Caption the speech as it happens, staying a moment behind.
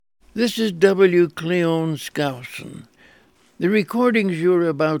This is W. Cleon Skousen. The recordings you're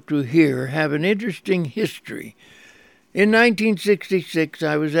about to hear have an interesting history. In 1966,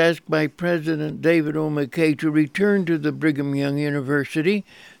 I was asked by President David O. McKay to return to the Brigham Young University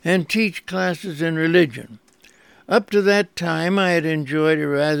and teach classes in religion. Up to that time, I had enjoyed a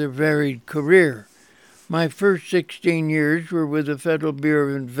rather varied career. My first 16 years were with the Federal Bureau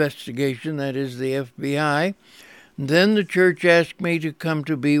of Investigation, that is the FBI. Then the church asked me to come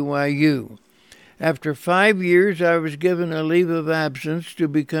to BYU. After 5 years, I was given a leave of absence to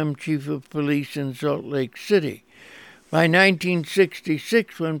become chief of police in Salt Lake City. By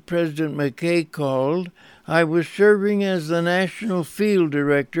 1966, when President McKay called, I was serving as the National Field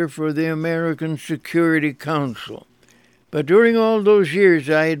Director for the American Security Council. But during all those years,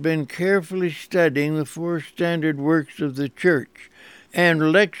 I had been carefully studying the four standard works of the church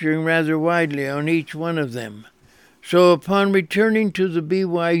and lecturing rather widely on each one of them. So upon returning to the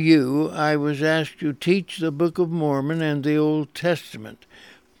BYU, I was asked to teach the Book of Mormon and the Old Testament.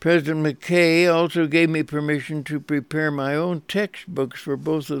 President McKay also gave me permission to prepare my own textbooks for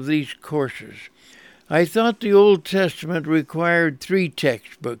both of these courses. I thought the Old Testament required 3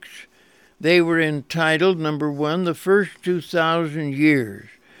 textbooks. They were entitled, number 1, The First 2,000 Years,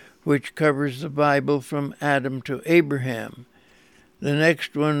 which covers the Bible from Adam to Abraham. The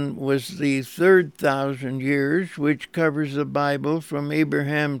next one was the 3,000 Years, which covers the Bible from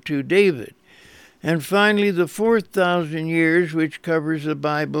Abraham to David. And finally, the 4,000 Years, which covers the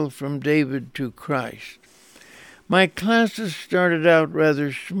Bible from David to Christ. My classes started out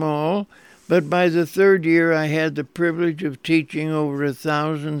rather small, but by the 3rd year I had the privilege of teaching over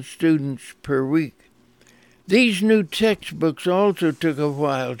 1,000 students per week. These new textbooks also took a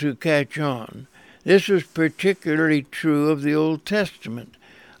while to catch on. This was particularly true of the Old Testament.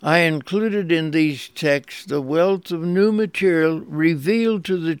 I included in these texts the wealth of new material revealed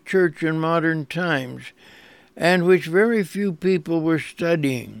to the church in modern times, and which very few people were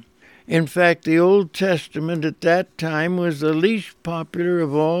studying. In fact, the Old Testament at that time was the least popular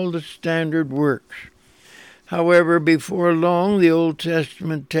of all the standard works. However, before long, the Old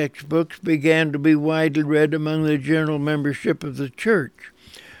Testament textbooks began to be widely read among the general membership of the church.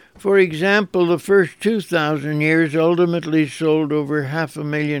 For example, the first 2,000 years ultimately sold over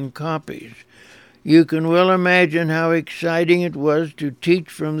 500,000 copies. You can well imagine how exciting it was to teach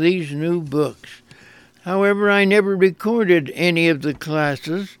from these new books. However, I never recorded any of the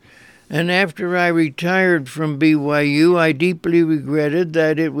classes, and after I retired from BYU, I deeply regretted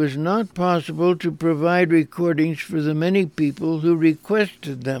that it was not possible to provide recordings for the many people who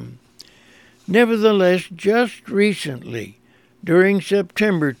requested them. Nevertheless, just recently, during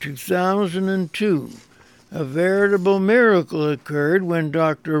September 2002, a veritable miracle occurred when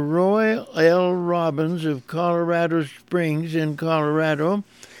Dr. Roy L. Robbins of Colorado Springs in Colorado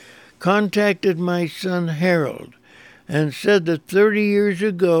contacted my son Harold and said that 30 years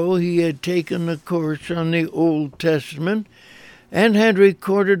ago he had taken a course on the Old Testament and had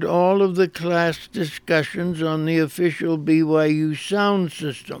recorded all of the class discussions on the official BYU sound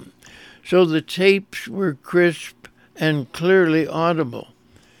system, so the tapes were crisp and clearly audible.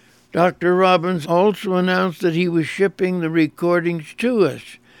 Dr. Robbins also announced that he was shipping the recordings to us.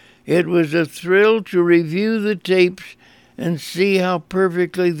 It was a thrill to review the tapes and see how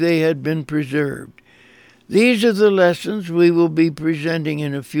perfectly they had been preserved. These are the lessons we will be presenting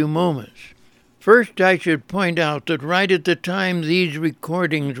in a few moments. First, I should point out that right at the time these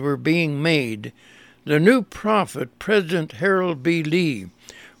recordings were being made, the new prophet, President Harold B. Lee,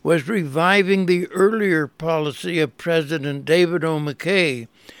 was reviving the earlier policy of President David O. McKay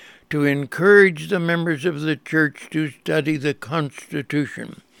to encourage the members of the church to study the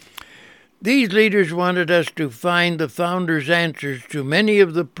Constitution. These leaders wanted us to find the founders' answers to many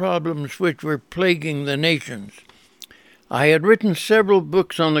of the problems which were plaguing the nations. I had written several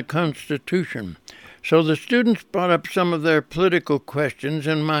books on the Constitution, so the students brought up some of their political questions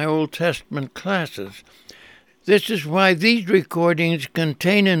in my Old Testament classes. This is why these recordings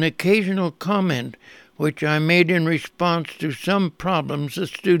contain an occasional comment which I made in response to some problems the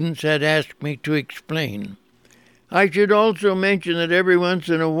students had asked me to explain. I should also mention that every once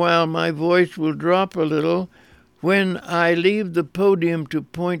in a while my voice will drop a little when I leave the podium to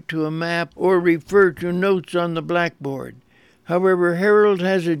point to a map or refer to notes on the blackboard. However, Harold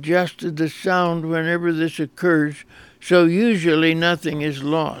has adjusted the sound whenever this occurs, so usually nothing is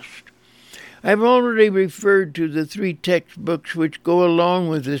lost. I've already referred to the 3 textbooks which go along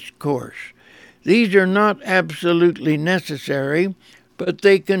with this course. These are not absolutely necessary, but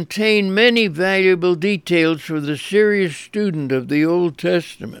they contain many valuable details for the serious student of the Old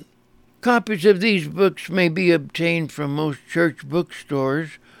Testament. Copies of these books may be obtained from most church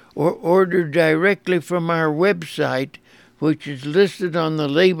bookstores or order directly from our website, which is listed on the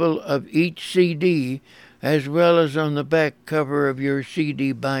label of each CD as well as on the back cover of your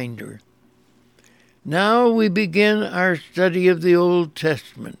CD binder. Now we begin our study of the Old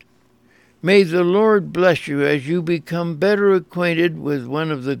Testament. May the Lord bless you as you become better acquainted with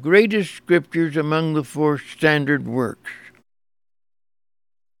one of the greatest scriptures among the four standard works.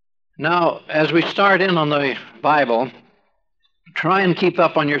 Now, as we start in on the Bible, try and keep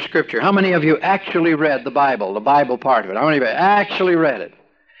up on your scripture. How many of you actually read the Bible part of it? How many of you actually read it?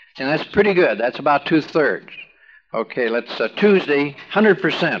 And that's pretty good. That's about 2/3. Okay, let's Tuesday,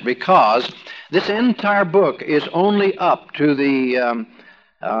 100%, because this entire book is only up to the,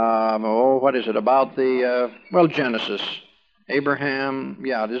 Genesis. Abraham,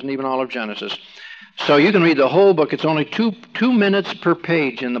 it isn't even all of Genesis. So you can read the whole book. It's only two minutes per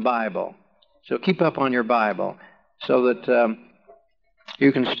page in the Bible. So keep up on your Bible so that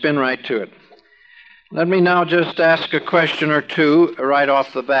you can spin right to it. Let me now just ask a question or two right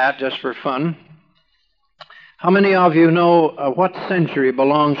off the bat, just for fun. How many of you know what century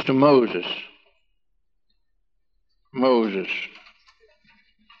belongs to Moses? Moses.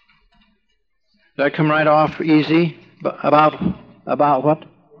 Did that come right off easy? About what?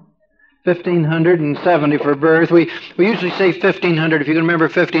 1570 for birth. We usually say 1500, if you can remember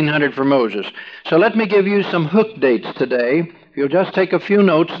 1500 for Moses. So let me give you some hook dates today. If you'll just take a few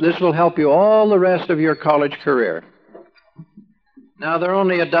notes, this will help you all the rest of your college career. Now, there are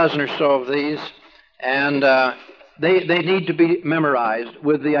only a dozen or so of these, and they need to be memorized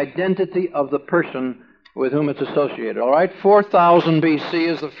with the identity of the person with whom it's associated. All right, 4000 B.C.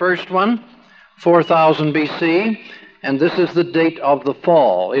 is the first one, 4000 B.C., and this is the date of the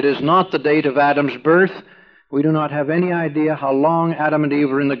fall. It is not the date of Adam's birth. We do not have any idea how long Adam and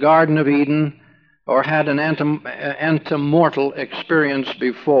Eve were in the Garden of Eden or had an antemortal experience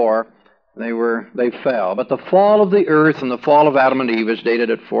before they fell. But the fall of the earth and the fall of Adam and Eve is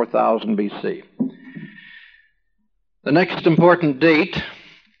dated at 4000 B.C. The next important date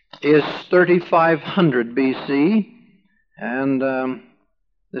is 3500 B.C., and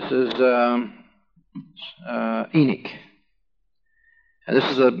this is Enoch. And this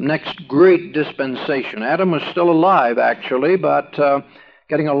is the next great dispensation. Adam was still alive, actually, but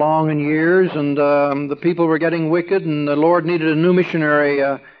getting along in years, and the people were getting wicked, and the Lord needed a new missionary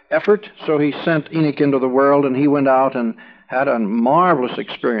effort, so he sent Enoch into the world, and he went out and had a marvelous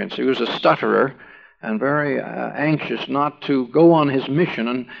experience. He was a stutterer and very anxious not to go on his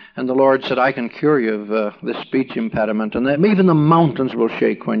mission, and the Lord said, I can cure you of this speech impediment, and that even the mountains will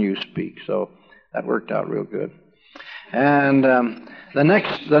shake when you speak. So that worked out real good. And the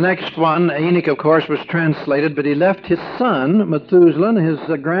next one, Enoch, of course, was translated, but he left his son, Methuselah, his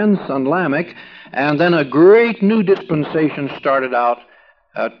grandson, Lamech, and then a great new dispensation started out.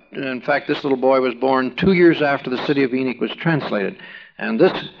 In fact, this little boy was born 2 years after the city of Enoch was translated. And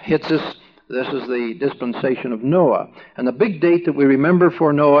this hits us. This is the dispensation of Noah. And the big date that we remember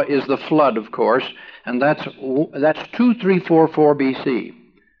for Noah is the flood, of course, and that's 2344 B.C.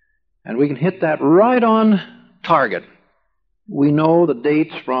 And we can hit that right on target. We know the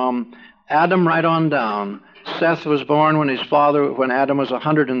dates from Adam right on down. Seth was born when Adam was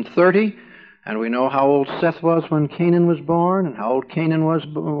 130, and we know how old Seth was when Canaan was born, and how old Canaan was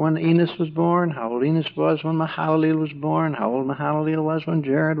when Enos was born, how old Enos was when Mahalalel was born, how old Mahalalel was when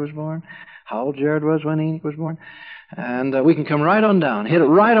Jared was born, how old Jared was when Enoch was born. And we can come right on down, hit it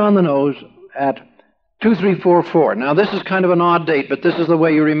right on the nose at 2344. Now, this is kind of an odd date, but this is the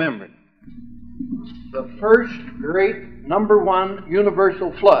way you remember it. The first great number one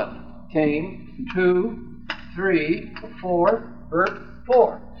universal flood came 2, 3, 4,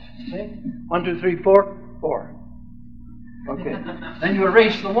 4. See? 1, 2, 3, 4, 4. Okay. Then you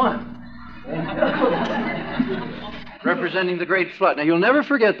erase the 1. Representing the great flood. Now, you'll never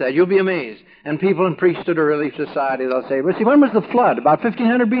forget that. You'll be amazed. And people in priesthood or relief society, they'll say, well, see, when was the flood? About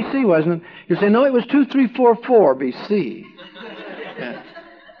 1500 B.C., wasn't it? You'll say, no, it was 2344 B.C. Yeah.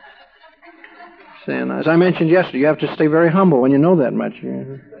 And as I mentioned yesterday, you have to stay very humble when you know that much.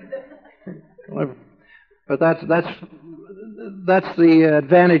 But that's the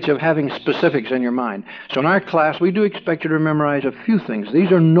advantage of having specifics in your mind. So in our class, we do expect you to memorize a few things.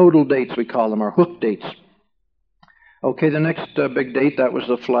 These are nodal dates, we call them, or hook dates. Okay, the next big date, that was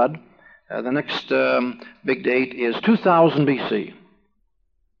the flood. The next big date is 2000 B.C.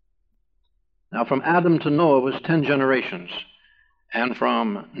 Now, from Adam to Noah was 10 generations. And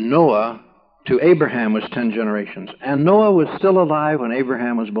from Noah to Abraham was 10 generations. And Noah was still alive when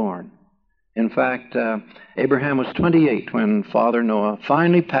Abraham was born. In fact, Abraham was 28 when Father Noah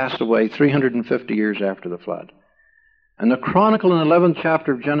finally passed away 350 years after the flood. And the Chronicle in the 11th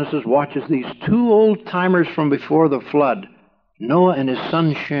chapter of Genesis watches these two old-timers from before the flood, Noah and his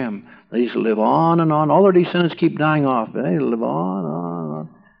son Shem. They used to live on and on. All their descendants keep dying off, but they live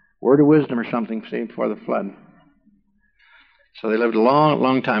on. Word of wisdom or something, see, before the flood. So they lived a long,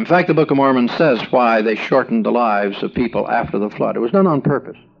 long time. In fact, the Book of Mormon says why they shortened the lives of people after the flood. It was done on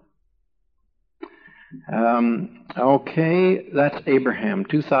purpose. Okay, that's Abraham.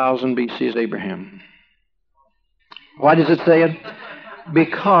 2000 BC is Abraham. Why does it say it?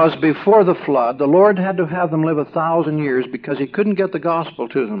 Because before the flood, the Lord had to have them live 1,000 years because he couldn't get the gospel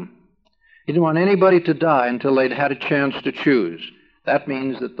to them. He didn't want anybody to die until they'd had a chance to choose. That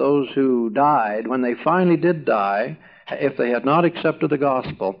means that those who died, when they finally did die, if they had not accepted the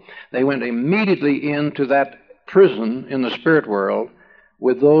gospel, they went immediately into that prison in the spirit world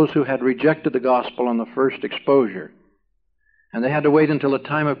with those who had rejected the gospel on the first exposure. And they had to wait until the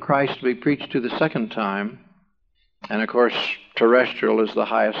time of Christ to be preached to the second time. And of course, terrestrial is the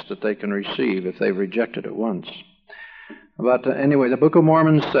highest that they can receive if they've rejected it once. But anyway, the Book of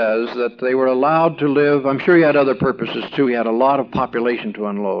Mormon says that they were allowed to live. I'm sure he had other purposes too. He had a lot of population to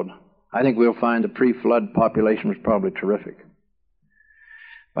unload. I think we'll find the pre-flood population was probably terrific.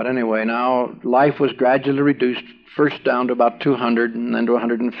 But anyway, now life was gradually reduced, first down to about 200 and then to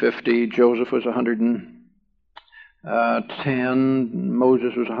 150. Joseph was 110.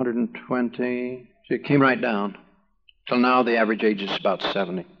 Moses was 120. So it came right down. Till now, the average age is about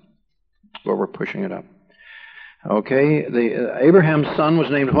 70. But we're pushing it up. Okay, Abraham's son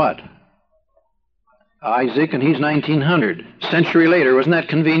was named what? Isaac, and he's 1900. Century later, wasn't that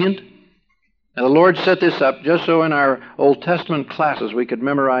convenient? Now, the Lord set this up just so in our Old Testament classes we could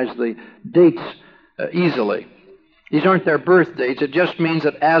memorize the dates easily. These aren't their birth dates. It just means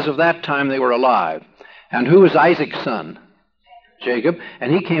that as of that time they were alive. And who was Isaac's son? Jacob.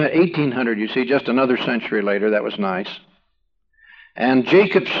 And he came at 1800, you see, just another century later. That was nice. And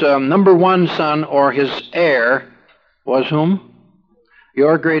Jacob's number one son, or his heir, was whom?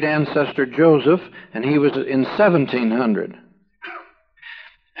 Your great ancestor Joseph, and he was in 1700.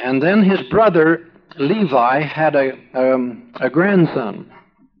 And then his brother Levi had a grandson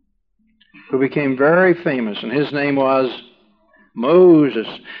who became very famous, and his name was Moses.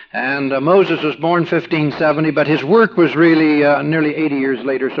 And Moses was born 1570, but his work was really nearly 80 years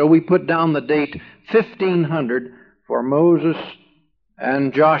later, so we put down the date 1500 for Moses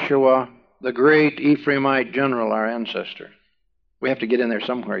and Joshua, the great Ephraimite general, our ancestor. We have to get in there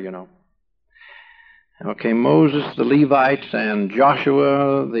somewhere, you know. Okay, Moses the Levite and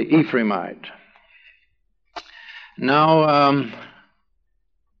Joshua the Ephraimite. Now,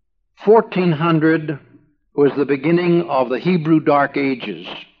 1400 was the beginning of the Hebrew Dark Ages.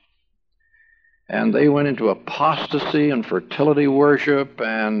 And they went into apostasy and fertility worship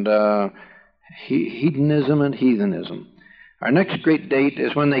and hedonism and heathenism. Our next great date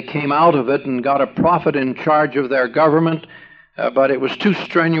is when they came out of it and got a prophet in charge of their government, but it was too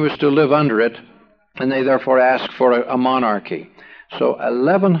strenuous to live under it, and they therefore asked for a monarchy. So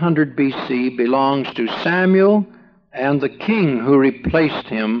 1100 BC belongs to Samuel and the king who replaced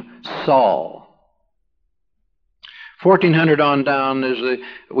him, Saul. 1400 on down is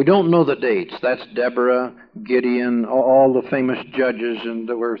we don't know the dates. That's Deborah, Gideon, all the famous judges, and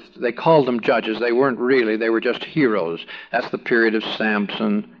they called them judges. They weren't really, they were just heroes. That's the period of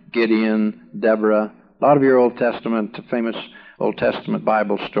Samson, Gideon, Deborah. A lot of your famous Old Testament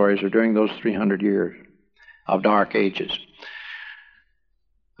Bible stories are during those 300 years of dark ages.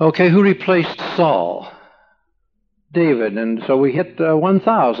 Okay, who replaced Saul? David. And so we hit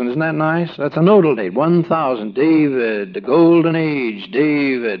 1,000. Isn't that nice? That's a nodal date. 1,000. David, the golden age.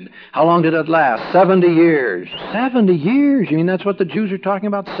 David. How long did it last? 70 years. 70 years? You mean that's what the Jews are talking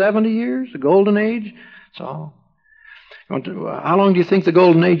about? 70 years? The golden age? So, how long do you think the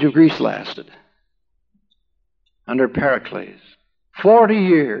golden age of Greece lasted? Under Pericles. 40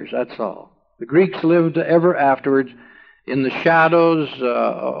 years, that's all. The Greeks lived ever afterwards in the shadows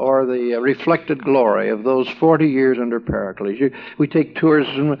or the reflected glory of those 40 years under Pericles. We take tours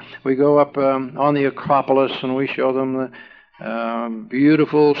and we go up on the Acropolis and we show them the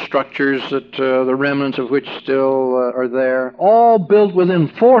beautiful structures that the remnants of which still are there, all built within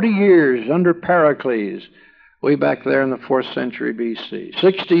 40 years under Pericles, way back there in the 4th century BC.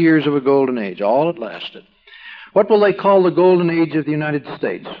 60 years of a golden age, all it lasted. What will they call the golden age of the United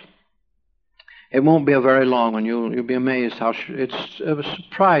States? It won't be a very long one. You'll be amazed how it's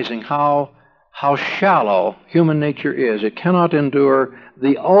surprising how shallow human nature is. It cannot endure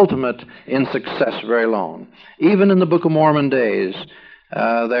the ultimate in success very long. Even in the Book of Mormon days,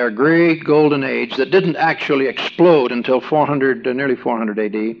 their great golden age that didn't actually explode until nearly 400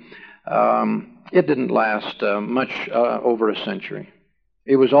 AD, it didn't last much over a century.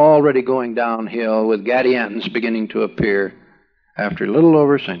 It was already going downhill with Gadians beginning to appear after a little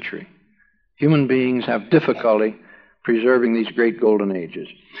over a century. Human beings have difficulty preserving these great golden ages.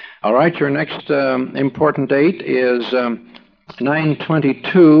 All right, your next important date is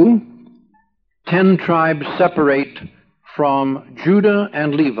 922. 10 tribes separate from Judah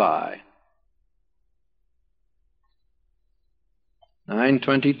and Levi.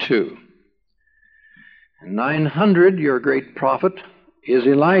 922. 900, your great prophet, is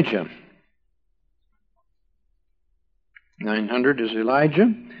Elijah. 900 is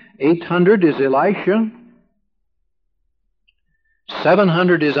Elijah. 800 is Elisha.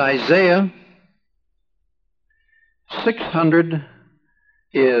 700 is Isaiah. 600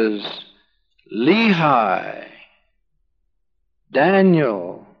 is Lehi,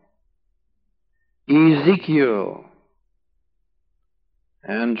 Daniel, Ezekiel,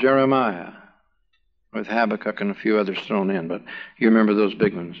 and Jeremiah, with Habakkuk and a few others thrown in, but you remember those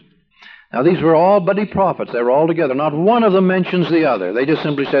big ones. Now, these were all buddy prophets. They were all together. Not one of them mentions the other. They just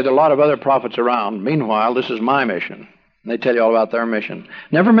simply said there are a lot of other prophets around. Meanwhile, this is my mission. And they tell you all about their mission.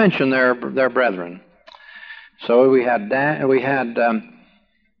 Never mention their brethren. So we had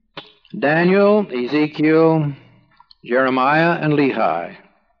Daniel, Ezekiel, Jeremiah, and Lehi.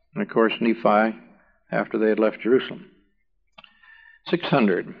 And, of course, Nephi after they had left Jerusalem.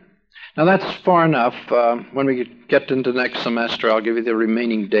 600. Now, that's far enough. When we get into next semester, I'll give you the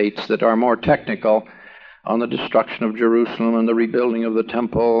remaining dates that are more technical on the destruction of Jerusalem and the rebuilding of the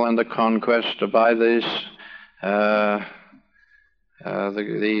temple and the conquest by the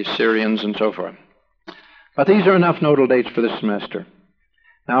Assyrians and so forth. But these are enough nodal dates for this semester.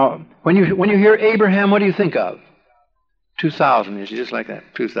 Now, when you hear Abraham, what do you think of? 2000, is just like that,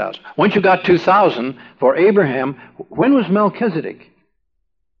 2000. Once you got 2000 for Abraham, when was Melchizedek?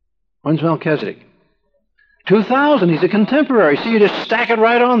 When's Melchizedek? 2000. He's a contemporary. See, you just stack it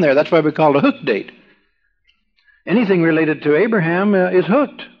right on there. That's why we call it a hook date. Anything related to Abraham is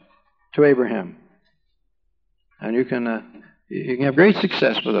hooked to Abraham. And you can have great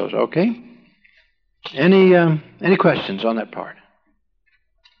success with those, okay? Any questions on that part?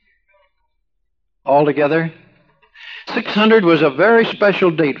 All together? 600 was a very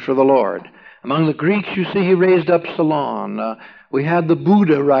special date for the Lord. Among the Greeks, you see, he raised up Solon. We had the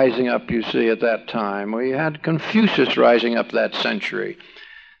Buddha rising up, you see, at that time. We had Confucius rising up that century.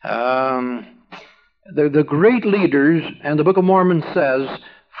 The great leaders, and the Book of Mormon says,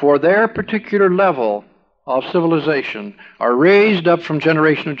 for their particular level of civilization, are raised up from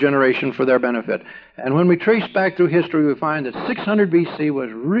generation to generation for their benefit. And when we trace back through history, we find that 600 BC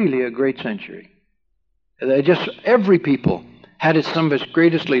was really a great century. Every people had some of its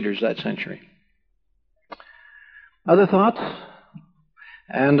greatest leaders that century. Other thoughts?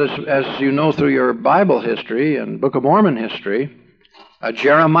 And as you know through your Bible history and Book of Mormon history,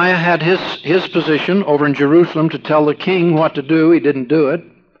 Jeremiah had his position over in Jerusalem to tell the king what to do. He didn't do it.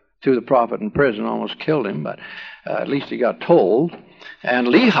 Threw the prophet in prison, almost killed him, but at least he got told. And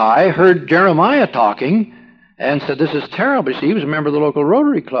Lehi heard Jeremiah talking and said, this is terrible. See, he was a member of the local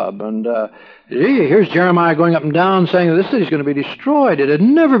Rotary Club. And here's Jeremiah going up and down saying that this city's going to be destroyed. It had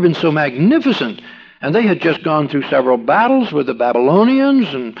never been so magnificent. And they had just gone through several battles with the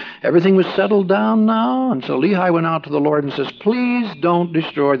Babylonians, and everything was settled down now. And so Lehi went out to the Lord and says, please don't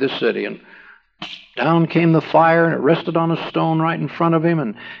destroy this city. And down came the fire, and it rested on a stone right in front of him,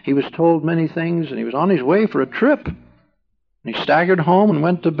 and he was told many things, and he was on his way for a trip. And he staggered home and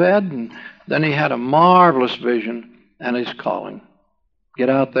went to bed, and then he had a marvelous vision and his calling.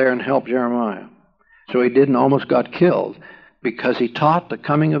 Get out there and help Jeremiah. So he did and almost got killed because he taught the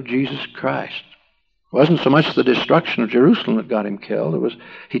coming of Jesus Christ. It wasn't so much the destruction of Jerusalem that got him killed. It was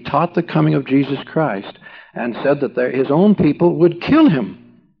he taught the coming of Jesus Christ and said that his own people would kill him.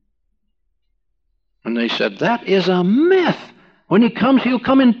 And they said, that is a myth. When he comes, he'll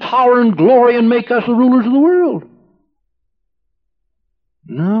come in power and glory and make us the rulers of the world.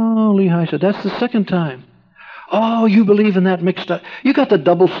 No, Lehi said, that's the second time. Oh, you believe in that mixed up. You got the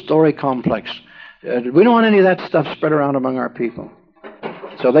double story complex. We don't want any of that stuff spread around among our people.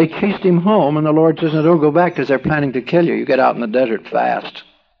 So they chased him home, and the Lord says, no, don't go back because they're planning to kill you. You get out in the desert fast.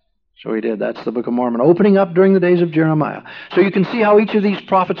 So he did. That's the Book of Mormon, opening up during the days of Jeremiah. So you can see how each of these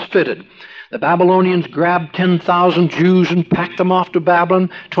prophets fitted. The Babylonians grabbed 10,000 Jews and packed them off to Babylon.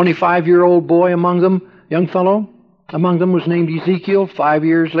 25-year-old boy among them, young fellow among them was named Ezekiel. 5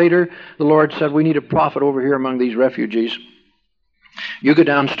 years later, the Lord said, we need a prophet over here among these refugees. You go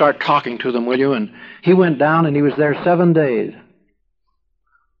down and start talking to them, will you? And he went down, and he was there 7 days.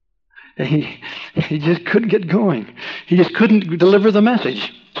 He just couldn't get going. He just couldn't deliver the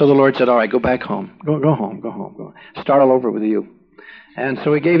message. So the Lord said, all right, go back home. Go home. Start all over with you. And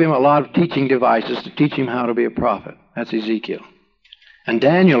so he gave him a lot of teaching devices to teach him how to be a prophet. That's Ezekiel. And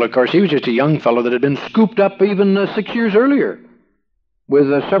Daniel, of course, he was just a young fellow that had been scooped up even 6 years earlier with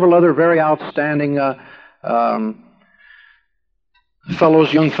several other very outstanding young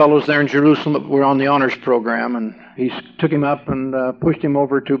fellows there in Jerusalem that were on the honors program. And he took him up and pushed him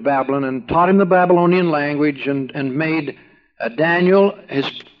over to Babylon and taught him the Babylonian language and made Daniel his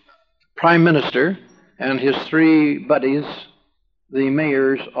prime minister and his 3 buddies the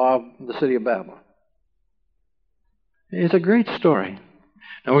mayors of the city of Babylon. It's a great story.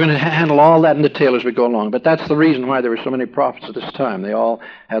 Now, we're going to handle all that in detail as we go along, but that's the reason why there were so many prophets at this time. They all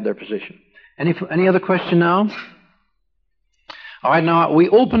had their position. Any other question now? All right, now, we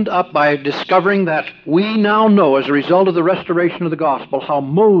opened up by discovering that we now know, as a result of the restoration of the gospel, how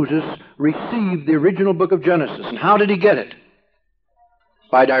Moses received the original book of Genesis. And how did he get it?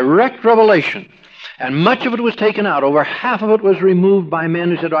 By direct revelation. And much of it was taken out. Over half of it was removed by men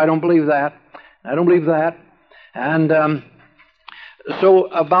who said, oh, I don't believe that. I don't believe that. And so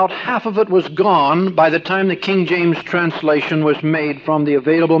about half of it was gone by the time the King James translation was made from the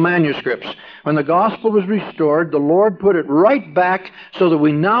available manuscripts. When the gospel was restored, the Lord put it right back so that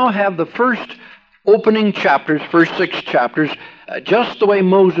we now have the first opening chapters, first 6 chapters, just the way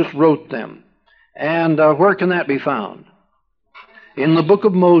Moses wrote them. And where can that be found? In the book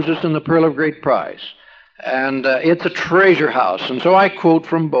of Moses and the Pearl of Great Price. And it's a treasure house. And so I quote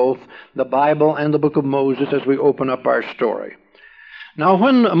from both the Bible and the book of Moses as we open up our story. Now,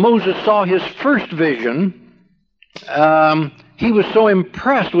 when Moses saw his first vision, he was so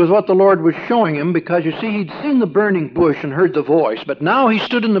impressed with what the Lord was showing him because, you see, he'd seen the burning bush and heard the voice, but now he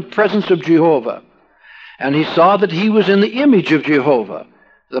stood in the presence of Jehovah. And he saw that he was in the image of Jehovah.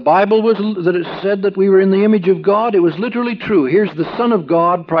 The Bible that it said that we were in the image of God. It was literally true. Here's the Son of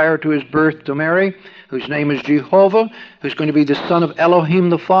God prior to his birth to Mary, whose name is Jehovah, who's going to be the son of Elohim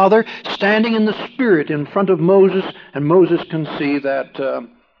the Father, standing in the Spirit in front of Moses, and Moses can see that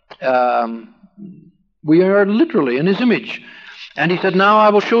we are literally in his image. And he said, now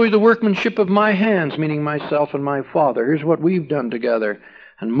I will show you the workmanship of my hands, meaning myself and my Father. Here's what we've done together.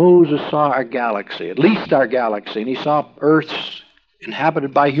 And Moses saw our galaxy, at least our galaxy, and he saw Earth's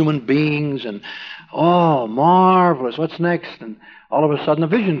inhabited by human beings, and oh, marvelous, what's next? And all of a sudden the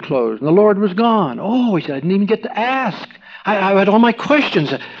vision closed, and the Lord was gone. Oh, he said, I didn't even get to ask. I had all my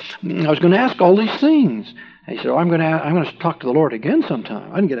questions. I was going to ask all these things. And he said, I'm going to talk to the Lord again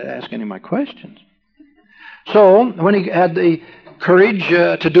sometime. I didn't get to ask any of my questions. So when he had the courage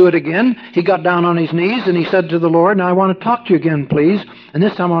to do it again, he got down on his knees, and he said to the Lord, now I want to talk to you again, please, and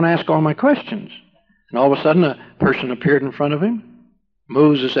this time I want to ask all my questions. And all of a sudden a person appeared in front of him.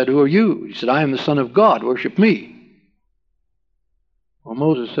 Moses said, who are you? He said, I am the Son of God. Worship me. Well,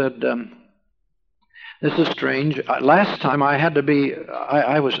 Moses said, this is strange. Last time I had to be,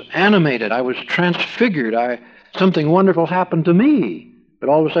 I was animated. I was transfigured. Something wonderful happened to me. But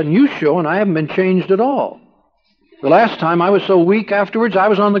all of a sudden you show, and I haven't been changed at all. The last time I was so weak afterwards, I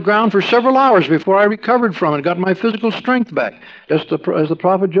was on the ground for several hours before I recovered from it, got my physical strength back. Just as the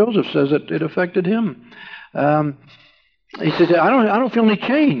prophet Joseph says it affected him. He said, I don't feel any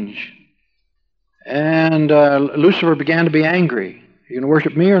change. And Lucifer began to be angry. Are you going to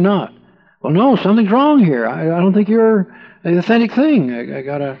worship me or not? Well, no, something's wrong here. I don't think you're the authentic thing. I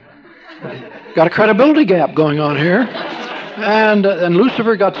got a credibility gap going on here. And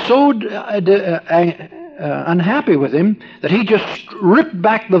Lucifer got so unhappy with him that he just ripped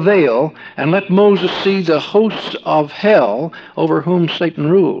back the veil and let Moses see the hosts of hell over whom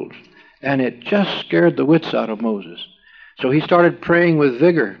Satan ruled. And it just scared the wits out of Moses. So he started praying with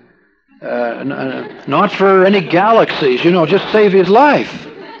vigor, not for any galaxies, just save his life.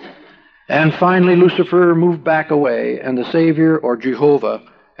 And finally Lucifer moved back away, and the Savior, or Jehovah,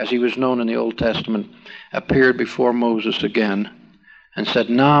 as he was known in the Old Testament, appeared before Moses again and said,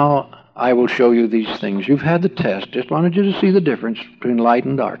 now I will show you these things. You've had the test. Just wanted you to see the difference between light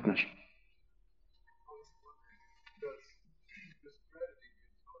and darkness.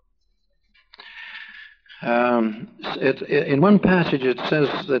 In one passage it says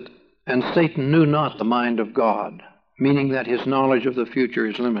that, and Satan knew not the mind of God, meaning that his knowledge of the future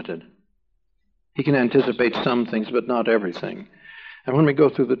is limited. He can anticipate some things, but not everything. And when we go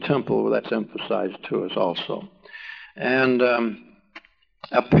through the temple, that's emphasized to us also. And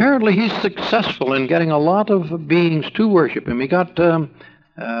apparently he's successful in getting a lot of beings to worship him. He got the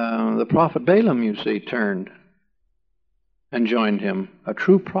prophet Balaam, you see, turned and joined him, a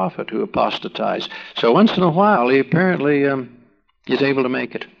true prophet who apostatized. So once in a while, he apparently is able to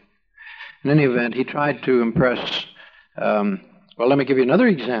make it. In any event, he tried to impress, Well, let me give you another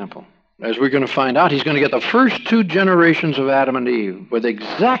example. As we're going to find out, he's going to get the first 2 generations of Adam and Eve with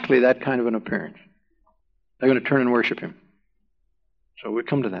exactly that kind of an appearance. They're going to turn and worship him. So we'll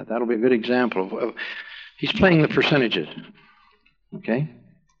come to that. That'll be a good example of he's playing the percentages. Okay?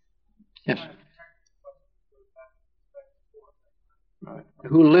 Yes. Right.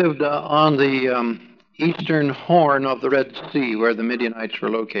 Who lived on the eastern horn of the Red Sea where the Midianites were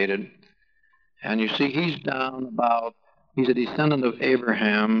located. And you see, he's a descendant of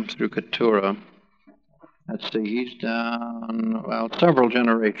Abraham through Keturah. Let's see, he's down, several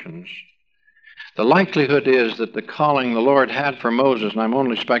generations. The likelihood is that the calling the Lord had for Moses, and I'm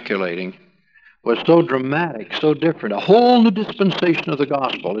only speculating, was so dramatic, so different, a whole new dispensation of the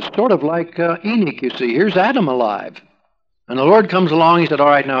gospel. It's sort of like Enoch, you see. Here's Adam alive. And the Lord comes along, he said, all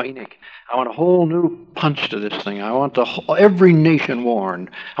right, now, Enoch, I want a whole new punch to this thing. I want every nation warned.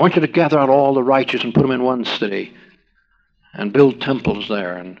 I want you to gather out all the righteous and put them in one city and build temples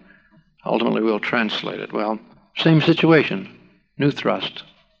there, and ultimately we'll translate it. Well, same situation, new thrust,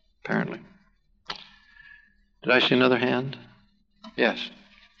 apparently. Did I see another hand? Yes.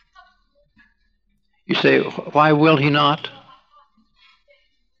 You say, why will he not?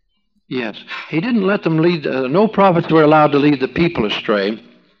 Yes. He didn't let them lead, no prophets were allowed to lead the people astray.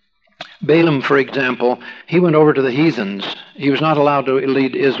 Balaam, for example, he went over to the heathens. He was not allowed to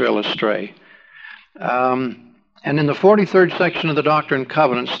lead Israel astray. And in the 43rd section of the Doctrine and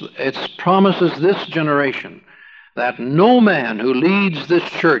Covenants, it promises this generation that no man who leads this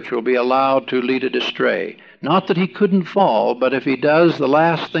church will be allowed to lead it astray. Not that he couldn't fall, but if he does, the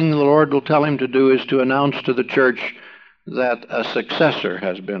last thing the Lord will tell him to do is to announce to the church that a successor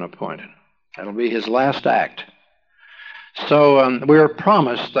has been appointed. That'll be his last act. So we are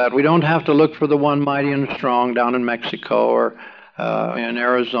promised that we don't have to look for the one mighty and strong down in Mexico or in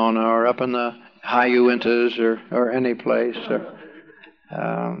Arizona or up in the high Uintas or any place.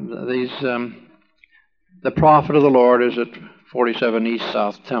 The prophet of the Lord is at 47 East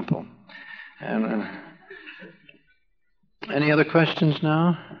South Temple. And any other questions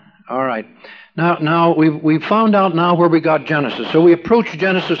now? All right. Now we've found out now where we got Genesis. So we approach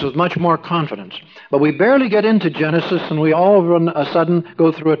Genesis with much more confidence. But we barely get into Genesis and we all of a sudden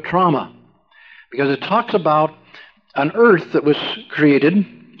go through a trauma. Because it talks about an earth that was created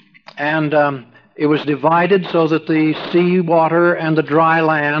and it was divided so that the sea water and the dry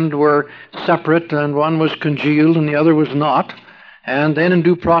land were separate, and one was congealed and the other was not. And then in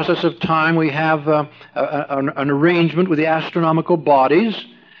due process of time we have an arrangement with the astronomical bodies.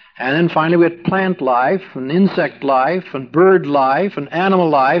 And then finally we had plant life and insect life and bird life and animal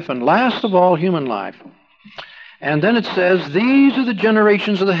life and last of all human life. And then it says, these are the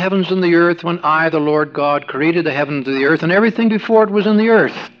generations of the heavens and the earth when I, the Lord God, created the heavens and the earth and everything before it was in the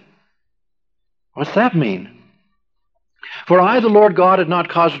earth. What's that mean? For I, the Lord God, had not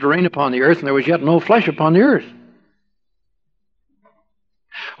caused it to rain upon the earth, and there was yet no flesh upon the earth.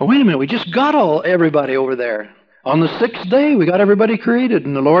 Well, wait a minute, we just got everybody over there. On the 6th day, we got everybody created,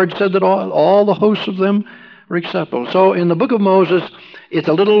 and the Lord said that all the hosts of them were acceptable. So in the book of Moses, it's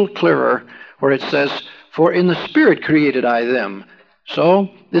a little clearer, where it says, for in the Spirit created I them. So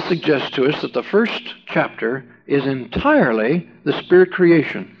this suggests to us that the first chapter is entirely the Spirit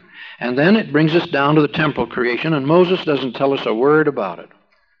creation. And then it brings us down to the temple creation, and Moses doesn't tell us a word about it.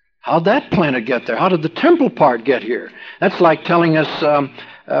 How'd that planet get there? How did the temple part get here? That's like telling us,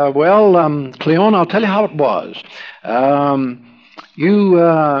 Cleon, I'll tell you how it was. You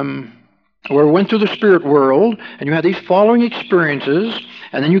went through the spirit world, and you had these following experiences,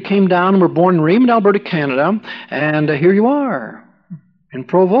 and then you came down and were born in Raymond, Alberta, Canada, and here you are, in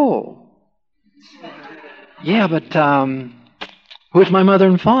Provo. Yeah, but who's my mother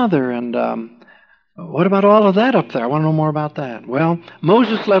and father? And what about all of that up there? I want to know more about that. Well,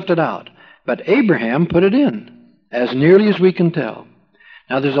 Moses left it out, but Abraham put it in, as nearly as we can tell.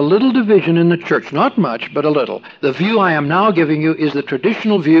 Now, there's a little division in the church, not much, but a little. The view I am now giving you is the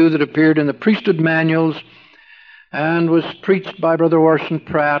traditional view that appeared in the priesthood manuals and was preached by Brother Orson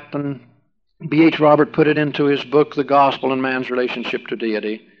Pratt, and B.H. Robert put it into his book, The Gospel and Man's Relationship to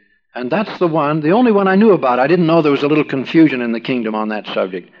Deity. And that's the only one I knew about. I didn't know there was a little confusion in the kingdom on that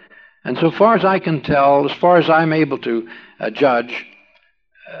subject. And so far as I can tell, as far as I'm able to judge,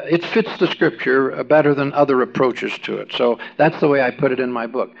 it fits the Scripture better than other approaches to it. So that's the way I put it in my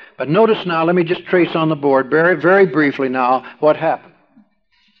book. But notice now, let me just trace on the board very, very briefly now what happened.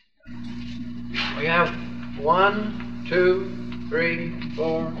 We have 1, 2, 3,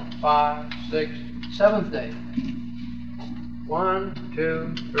 4, 5, 6, 7th day. 1,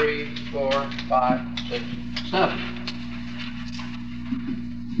 2, 3, 4, 5, 6, 7.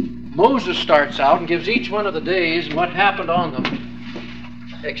 Moses starts out and gives each one of the days and what happened on them.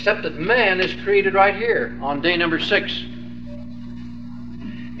 except that man is created right here on day number 6.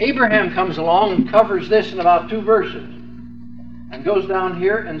 Abraham comes along and covers this in about 2 verses and goes down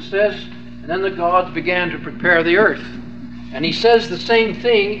here and says, and then the gods began to prepare the earth. And he says the same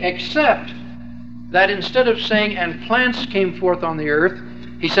thing, except that instead of saying, and plants came forth on the earth,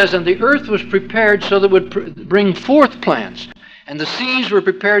 he says, and the earth was prepared so that it would bring forth plants. And the seas were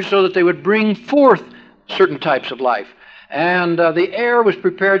prepared so that they would bring forth certain types of life. And the air was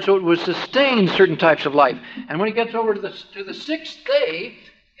prepared so it would sustain certain types of life. And when he gets over to the 6th day,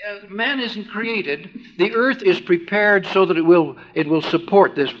 man isn't created. The earth is prepared so that it will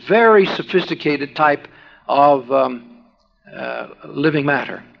support this very sophisticated type of living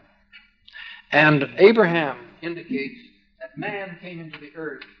matter. And Abraham indicates that man came into the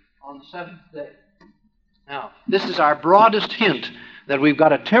earth on the 7th day. Now, this is our broadest hint that we've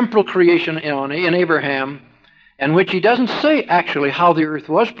got a temporal creation in Abraham, in which he doesn't say actually how the earth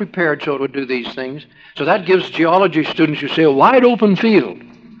was prepared so it would do these things. So that gives geology students, you say, a wide open field.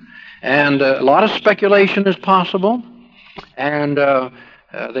 And a lot of speculation is possible. And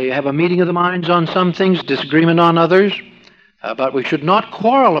they have a meeting of the minds on some things, disagreement on others. But we should not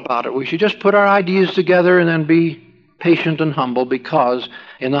quarrel about it. We should just put our ideas together and then be patient and humble, because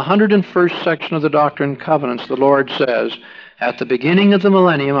in the 101st section of the Doctrine and Covenants, the Lord says, at the beginning of the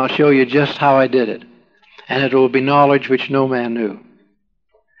millennium, I'll show you just how I did it. And it will be knowledge which no man knew.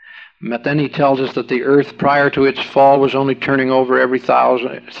 But then he tells us that the earth prior to its fall was only turning over every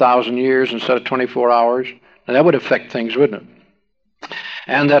 1,000 years instead of 24 hours. Now that would affect things, wouldn't it?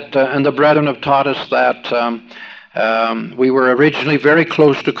 And that and the brethren have taught us that we were originally very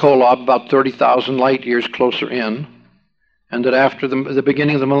close to Kolob, about 30,000 light years closer in, and that after the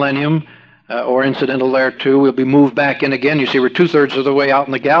beginning of the millennium, or incidental there too, we'll be moved back in again. You see, we're 2/3 of the way out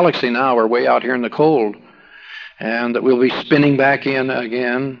in the galaxy now. We're way out here in the cold. And that we'll be spinning back in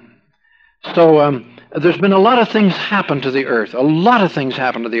again. So there's been a lot of things happen to the earth. A lot of things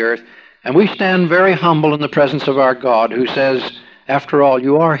happen to the earth. And we stand very humble in the presence of our God, who says, after all,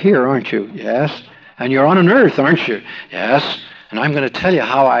 you are here, aren't you? Yes. And you're on an earth, aren't you? Yes. And I'm going to tell you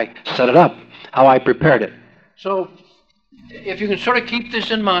how I set it up, how I prepared it. So if you can sort of keep this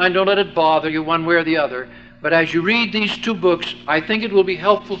in mind, don't let it bother you one way or the other. But as you read these 2 books, I think it will be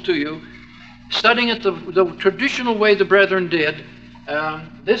helpful to you, studying it the traditional way the brethren did.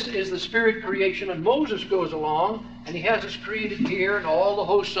 This is the spirit creation, and Moses goes along, and he has us created here, and all the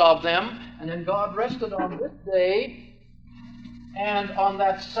hosts of them, and then God rested on this day, and on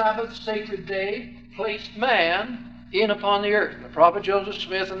that Sabbath sacred day, placed man in upon the earth. The prophet Joseph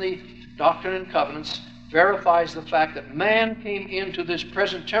Smith in the Doctrine and Covenants verifies the fact that man came into this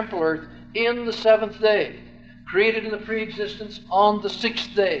present temporal earth in the 7th day, created in the pre-existence on the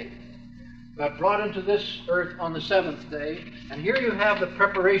 6th day, but brought into this earth on the 7th day. And here you have the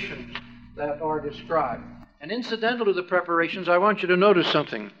preparations that are described. And incidental to the preparations, I want you to notice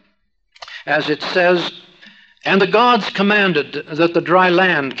something. As it says, and the gods commanded that the dry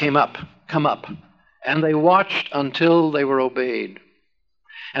land come up, and they watched until they were obeyed.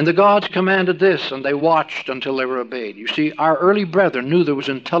 And the gods commanded this, and they watched until they were obeyed. You see, our early brethren knew there was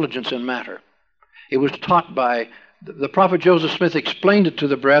intelligence in matter. It was taught by the prophet Joseph Smith, explained it to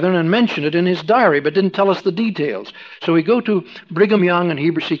the brethren and mentioned it in his diary, but didn't tell us the details. So we go to Brigham Young and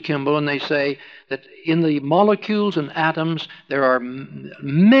Heber C. Kimball, and they say that in the molecules and atoms, there are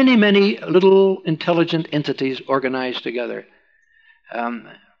many, many little intelligent entities organized together.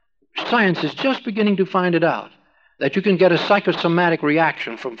 Science is just beginning to find it out, that you can get a psychosomatic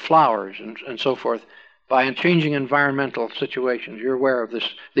reaction from flowers and so forth by changing environmental situations. You're aware of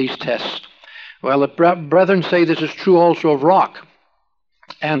these tests. Well, the brethren say this is true also of rock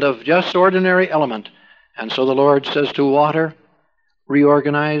and of just ordinary element. And so the Lord says to water,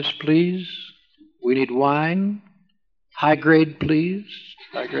 reorganize, please. We need wine. High grade, please.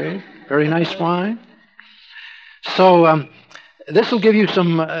 High grade. Very nice wine. So this will give you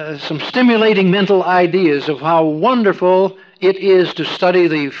some stimulating mental ideas of how wonderful it is to study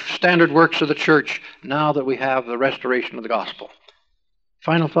the standard works of the church now that we have the restoration of the gospel.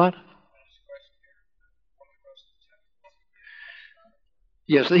 Final thought?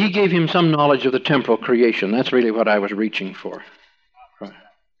 Yes, he gave him some knowledge of the temporal creation. That's really what I was reaching for.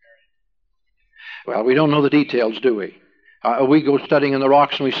 Well, we don't know the details, do we? We go studying in the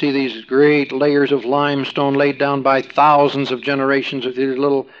rocks and we see these great layers of limestone laid down by thousands of generations of these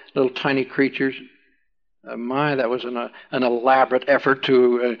little tiny creatures. That was an elaborate effort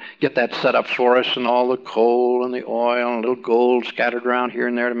to get that set up for us, and all the coal and the oil and a little gold scattered around here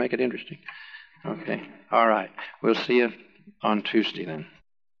and there to make it interesting. Okay, all right. We'll see you on Tuesday then.